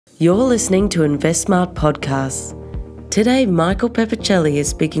You're listening to InvestSMART podcasts. Today, Michael Pepicelli is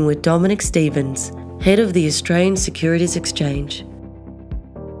speaking with Dominic Stevens, head of the Australian Securities Exchange.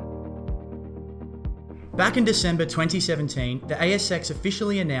 Back in December 2017, the ASX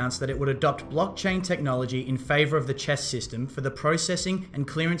officially announced that it would adopt blockchain technology in favour of the CHESS system for the processing and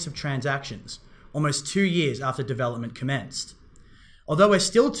clearance of transactions, almost 2 years after development commenced. Although we're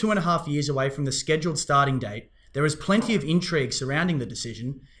still 2.5 years away from the scheduled starting date, there is plenty of intrigue surrounding the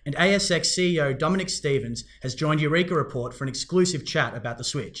decision, and ASX CEO Dominic Stevens has joined Eureka Report for an exclusive chat about the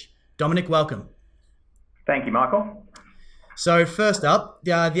switch. Dominic, welcome. Thank you, Michael. So first up,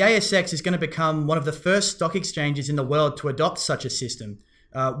 the ASX is going to become one of the first stock exchanges in the world to adopt such a system.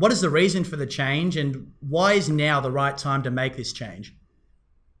 What is the reason for the change, and why is now the right time to make this change?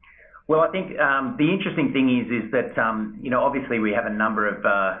 Well, I think the interesting thing is that obviously we have a number of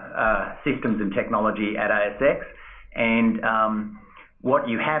systems and technology at ASX, and what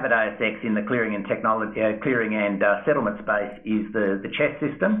you have at ASX in the clearing and settlement space is the CHESS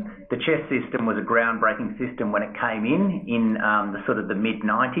system. The CHESS system was a groundbreaking system when it came in the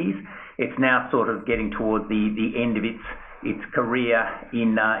mid-90s. It's now sort of getting towards the end of its career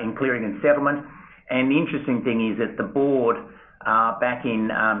in clearing and settlement. And the interesting thing is that the board back in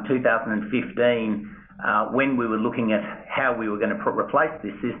 2015, when we were looking at how we were going to replace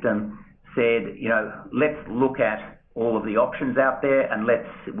this system, said, let's look at all of the options out there, and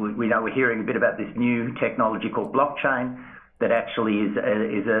we know we're hearing a bit about this new technology called blockchain that actually is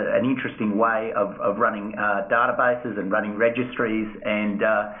an interesting way of running databases and running registries, and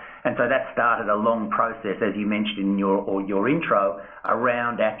so that started a long process, as you mentioned in your intro,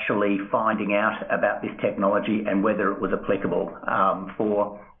 around actually finding out about this technology and whether it was applicable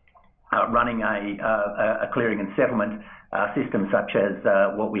for running a clearing and settlement system such as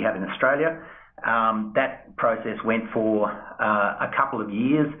what we have in Australia. That process went for a couple of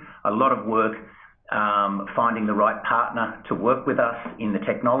years, a lot of work finding the right partner to work with us in the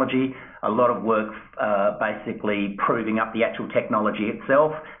technology, a lot of work basically proving up the actual technology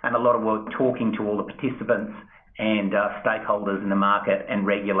itself, and a lot of work talking to all the participants and stakeholders in the market and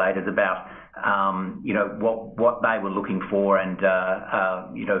regulators about what they were looking for and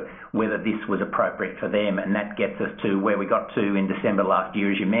whether this was appropriate for them. And that gets us to where we got to in December last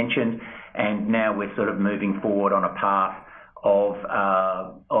year, as you mentioned, and now we're sort of moving forward on a path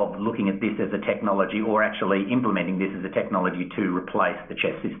of looking at this as a technology, or actually implementing this as a technology to replace the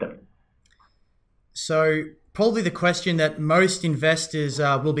CHESS system. So probably the question that most investors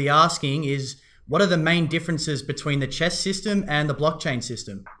will be asking is, what are the main differences between the CHESS system and the blockchain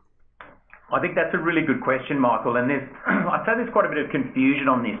system? I think that's a really good question, Michael, and I'd say there's quite a bit of confusion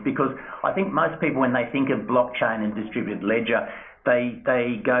on this, because I think most people, when they think of blockchain and distributed ledger,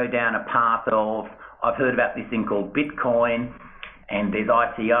 they go down a path of, I've heard about this thing called Bitcoin, and there's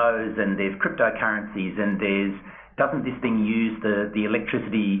ICOs, and there's cryptocurrencies, and doesn't this thing use the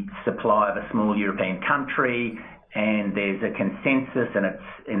electricity supply of a small European country, and there's a consensus, and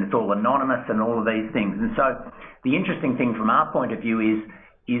it's all anonymous, and all of these things. And so the interesting thing from our point of view is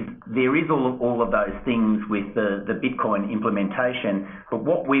there is all of those things with the Bitcoin implementation, but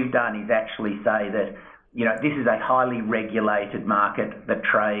what we've done is actually say that this is a highly regulated market that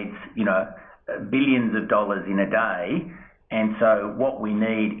trades billions of dollars in a day, and so what we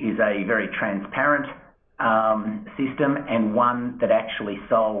need is a very transparent system, and one that actually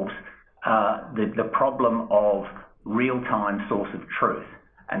solves the problem of real-time source of truth.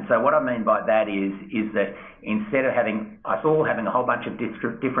 And so what I mean by that is that instead of having us all having a whole bunch of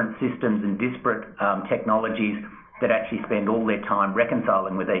different systems and disparate technologies that actually spend all their time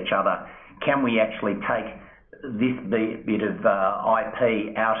reconciling with each other, can we actually take this bit of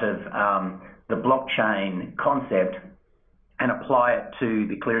IP out of the blockchain concept and apply it to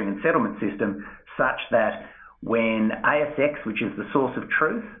the clearing and settlement system, such that when ASX, which is the source of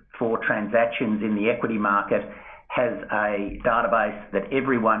truth for transactions in the equity market, has a database that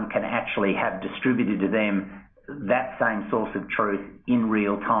everyone can actually have distributed to them that same source of truth in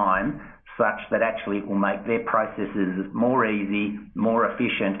real time, such that actually it will make their processes more easy, more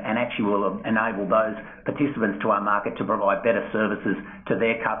efficient, and actually will enable those participants to our market to provide better services to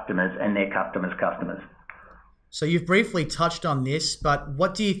their customers and their customers' customers. So you've briefly touched on this, but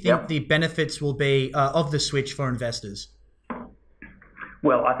what do you think the benefits will be of the switch for investors?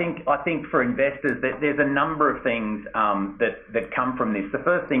 Well, I think for investors that there's a number of things that come from this. The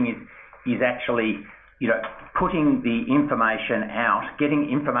first thing is actually putting the information out, getting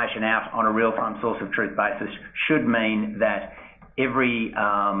information out on a real-time source of truth basis should mean that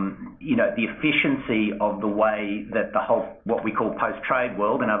the efficiency of the way that the whole, what we call post-trade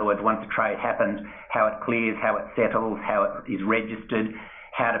world, in other words, once a trade happens, how it clears, how it settles, how it is registered,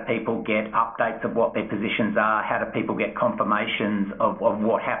 How do people get updates of what their positions are? How do people get confirmations of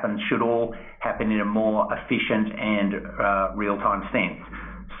what happens? Should all happen in a more efficient and real-time sense.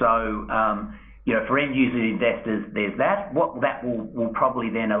 So, for end user investors, there's that. What that will probably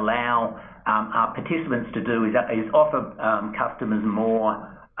then allow our participants to do is offer customers more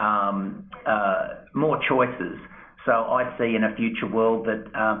choices. So I see in a future world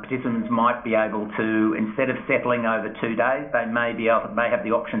that participants might be able to, instead of settling over 2 days, they may have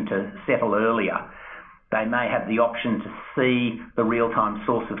the option to settle earlier. They may have the option to see the real-time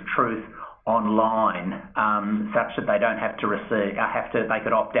source of truth online, such that they don't have to they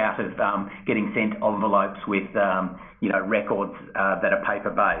could opt out of getting sent envelopes with records that are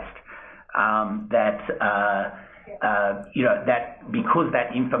paper-based. That because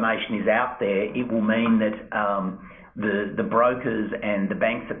that information is out there, it will mean that the brokers and the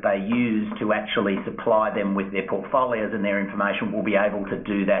banks that they use to actually supply them with their portfolios and their information will be able to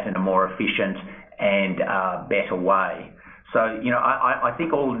do that in a more efficient and better way. So, I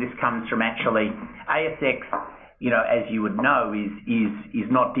think all of this comes from actually ASX, as you would know, is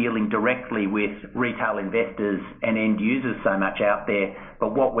not dealing directly with retail investors and end users so much out there,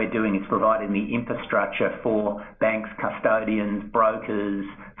 but what we're doing is providing the infrastructure for banks, custodians, brokers,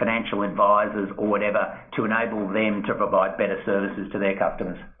 financial advisors or whatever to enable them to provide better services to their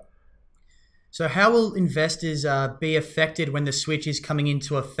customers. So how will investors be affected when the switch is coming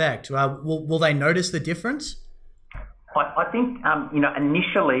into effect? Will they notice the difference? I think,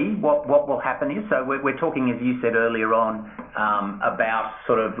 initially what will happen is, so we're talking, as you said earlier on, about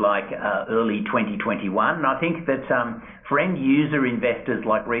sort of like early 2021. And I think that for end user investors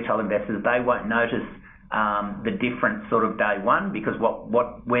like retail investors, they won't notice the difference sort of day one, because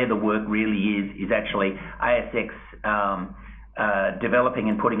where the work really is actually ASX developing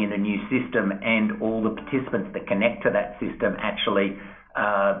and putting in a new system, and all the participants that connect to that system actually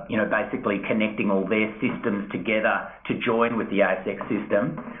basically connecting all their systems together to join with the ASX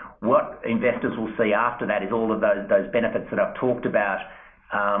system. What investors will see after that is all of those benefits that I've talked about,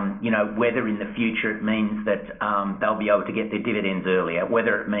 whether in the future it means that they'll be able to get their dividends earlier,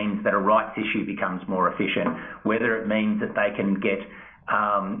 whether it means that a rights issue becomes more efficient, whether it means that they can get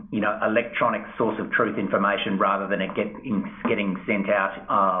electronic source of truth information rather than it getting sent out,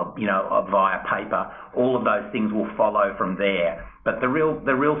 via paper. All of those things will follow from there. But the real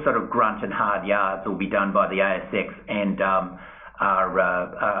sort of grunt and hard yards will be done by the ASX and our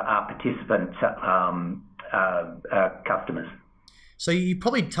participant customers. So you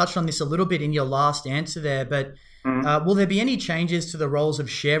probably touched on this a little bit in your last answer there, but will there be any changes to the roles of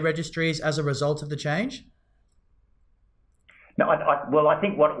share registries as a result of the change? No, I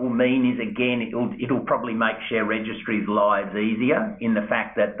think what it will mean is, again, it'll probably make share registries' lives easier in the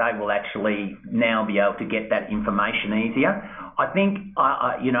fact that they will actually now be able to get that information easier. I think,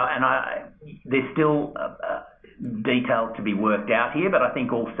 there's still details to be worked out here, but I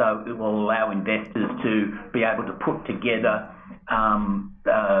think also it will allow investors to be able to put together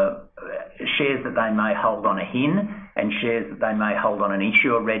shares that they may hold on a HIN and shares that they may hold on an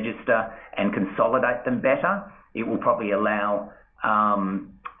issuer register and consolidate them better. It will probably allow,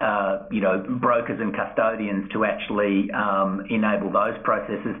 brokers and custodians to actually enable those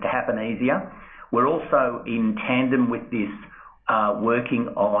processes to happen easier. We're also, in tandem with this, working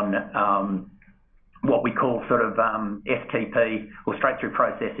on what we call sort of STP, or straight-through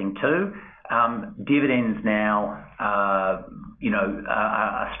processing 2. Dividends now, are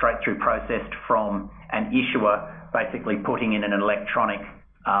straight-through processed from an issuer, basically putting in an electronic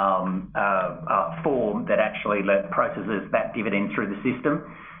form that actually processes that dividend through the system.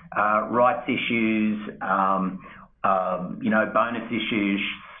 Rights issues, bonus issues,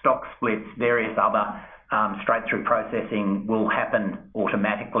 stock splits, various other straight-through processing will happen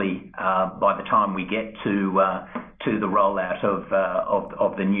automatically by the time we get to the rollout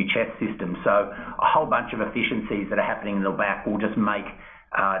of the new CHESS system. So a whole bunch of efficiencies that are happening in the back will just make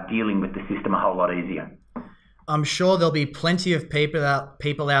dealing with the system a whole lot easier. I'm sure there'll be plenty of people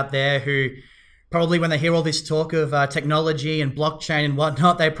out there who probably, when they hear all this talk of technology and blockchain and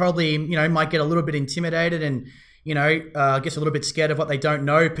whatnot, they probably, might get a little bit intimidated and, I guess a little bit scared of what they don't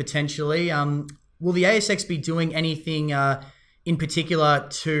know potentially. Will the ASX be doing anything in particular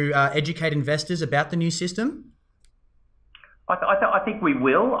to educate investors about the new system? I think we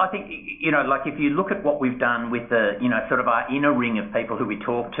will. I think, like if you look at what we've done with the, sort of our inner ring of people who we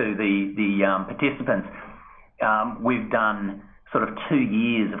talk to, the participants, we've done sort of 2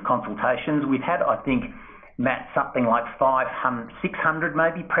 years of consultations. We've had, I think, Matt, something like 500, 600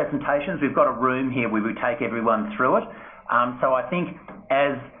 maybe presentations. We've got a room here where we take everyone through it. So I think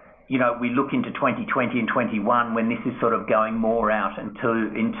as, we look into 2020 and 21 when this is sort of going more out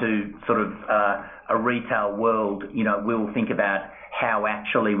into sort of a retail world, we'll think about how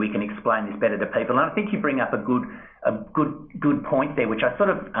actually we can explain this better to people. And I think you bring up a good point there, which I sort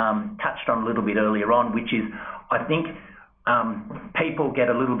of touched on a little bit earlier on, which is I think people get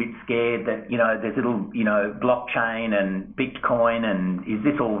a little bit scared that, there's little, blockchain and Bitcoin and is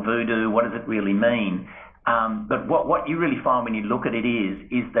this all voodoo? What does it really mean? But what you really find when you look at it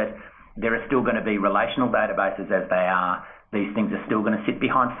is that there are still going to be relational databases as they are. These things are still going to sit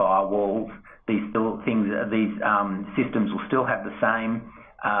behind firewalls. These systems will still have the same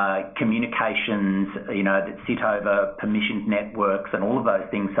communications, that sit over permissioned networks and all of those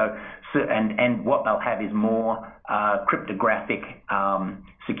things. And what they'll have is more cryptographic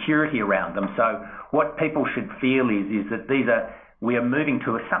security around them. So what people should feel is that we are moving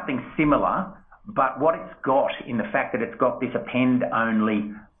to something similar, but what it's got in the fact that it's got this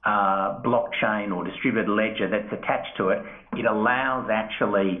append-only blockchain or distributed ledger that's attached to it, it allows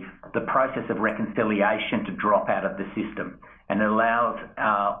actually the process of reconciliation to drop out of the system. And it allows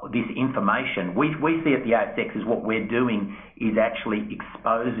this information. We see at the ASX is what we're doing is actually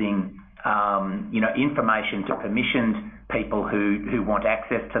exposing information to permissioned people who want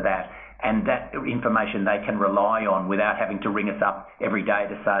access to that, and that information they can rely on without having to ring us up every day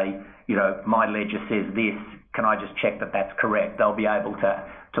to say, my ledger says this, can I just check that that's correct? They'll be able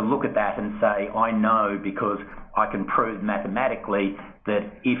to look at that and say, I know because I can prove mathematically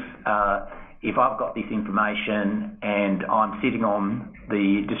that if I've got this information and I'm sitting on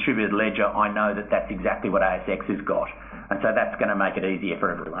the distributed ledger, I know that that's exactly what ASX has got. And so that's going to make it easier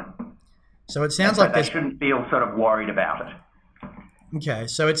for everyone. So it sounds like they shouldn't feel sort of worried about it. Okay,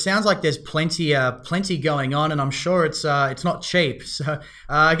 so it sounds like there's plenty going on, and I'm sure it's not cheap. So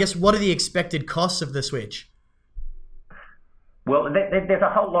I guess what are the expected costs of the switch? Well, there's a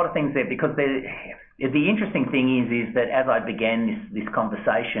whole lot of things there because the interesting thing is that as I began this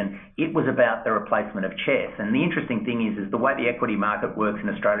conversation, it was about the replacement of CHESS. And the interesting thing is the way the equity market works in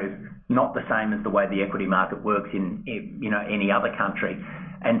Australia is not the same as the way the equity market works in any other country.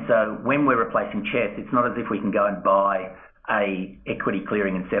 And so when we're replacing CHESS, it's not as if we can go and buy a equity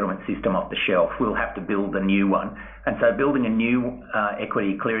clearing and settlement system off the shelf. We'll have to build a new one. And so building a new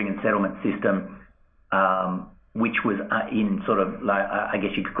equity clearing and settlement system, which was in sort of, I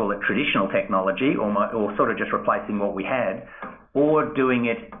guess you could call it traditional technology, or sort of just replacing what we had, or doing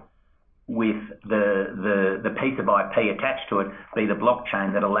it with the piece of IP attached to it, be the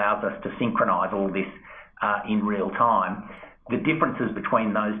blockchain that allows us to synchronize all this in real time. The differences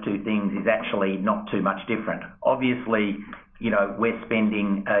between those two things is actually not too much different. Obviously, we're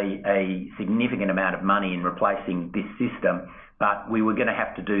spending a significant amount of money in replacing this system, but we were going to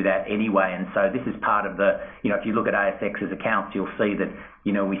have to do that anyway. And so this is part of the, if you look at ASX's accounts, you'll see that,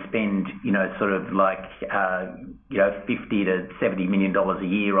 we spend, sort of like, $50 to $70 million a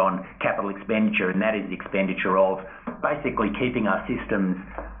year on capital expenditure. And that is the expenditure of basically keeping our systems,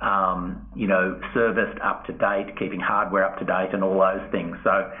 serviced up to date, keeping hardware up to date and all those things.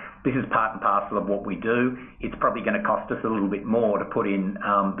 So this is part and parcel of what we do. It's probably going to cost us a little bit more to put in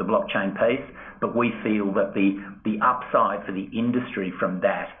the blockchain piece, but we feel that the upside for the industry from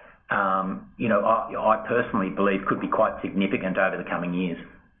that, I personally believe could be quite significant over the coming years.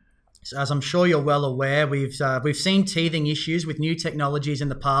 So as I'm sure you're well aware, we've seen teething issues with new technologies in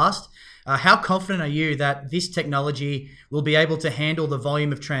the past. How confident are you that this technology will be able to handle the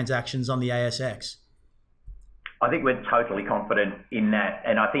volume of transactions on the ASX? I think we're totally confident in that.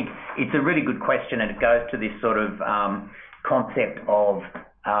 And I think it's a really good question, and it goes to this sort of concept of,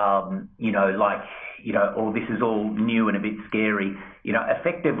 oh, this is all new and a bit scary.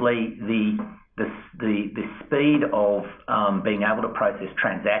 Effectively, the speed of being able to process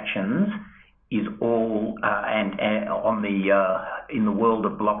transactions is all, and on in the world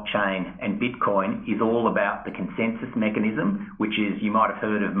of blockchain and Bitcoin, is all about the consensus mechanism, which is, you might have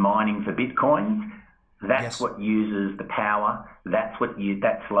heard of mining for Bitcoins. That's yes. What uses the power. That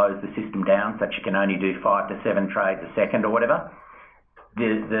slows the system down, so that you can only do 5 to 7 trades a second or whatever.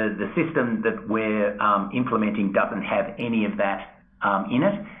 The system that we're implementing doesn't have any of that in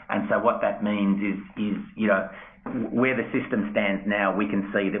it, and so what that means is where the system stands now, we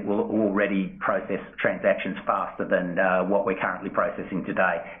can see that we'll already process transactions faster than what we're currently processing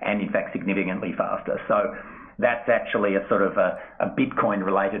today, and in fact significantly faster. So that's actually a sort of a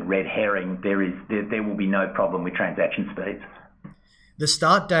Bitcoin-related red herring. There will be no problem with transaction speeds. The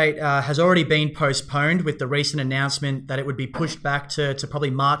start date has already been postponed with the recent announcement that it would be pushed back to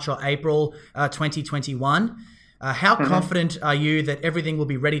probably March or April 2021. How confident are you that everything will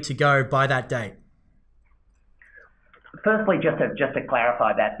be ready to go by that date? firstly, just to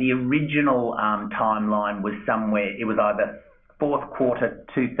clarify that, the original timeline was it was either fourth quarter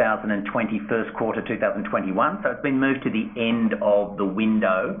 2020, first quarter 2021. So it's been moved to the end of the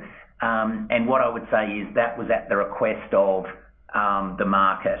window. And what I would say is that was at the request of the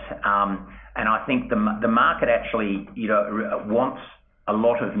market. And I think the market actually, wants a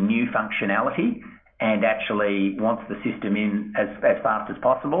lot of new functionality and actually wants the system in as fast as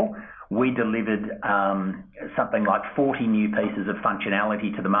possible. We delivered something like 40 new pieces of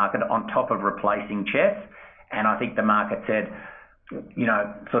functionality to the market on top of replacing CHESS. And I think the market said,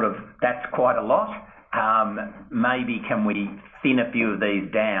 that's quite a lot. Maybe can we thin a few of these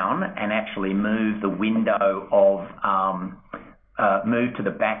down and actually move the window move to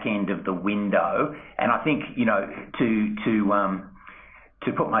the back end of the window. And I think,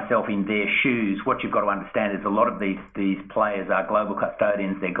 to put myself in their shoes, what you've got to understand is a lot of these players are global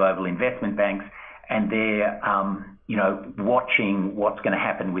custodians, they're global investment banks, and they're, watching what's going to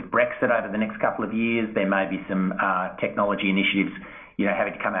happen with Brexit over the next couple of years. There may be some technology initiatives,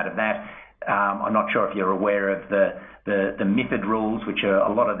 having to come out of that. I'm not sure if you're aware of the MiFID rules, which are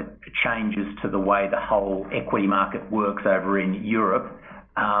a lot of the changes to the way the whole equity market works over in Europe.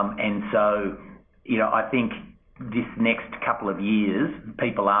 And so, I think this next couple of years,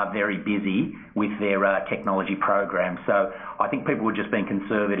 people are very busy with their technology programs. So I think people were just being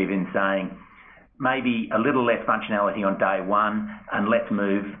conservative in saying maybe a little less functionality on day one, and let's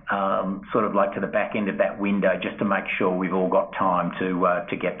move to the back end of that window just to make sure we've all got time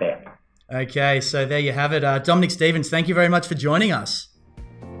to get there. Okay, so there you have it. Dominic Stevens, thank you very much for joining us.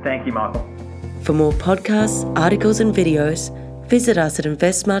 Thank you, Michael. For more podcasts, articles and videos, visit us at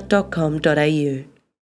investsmart.com.au.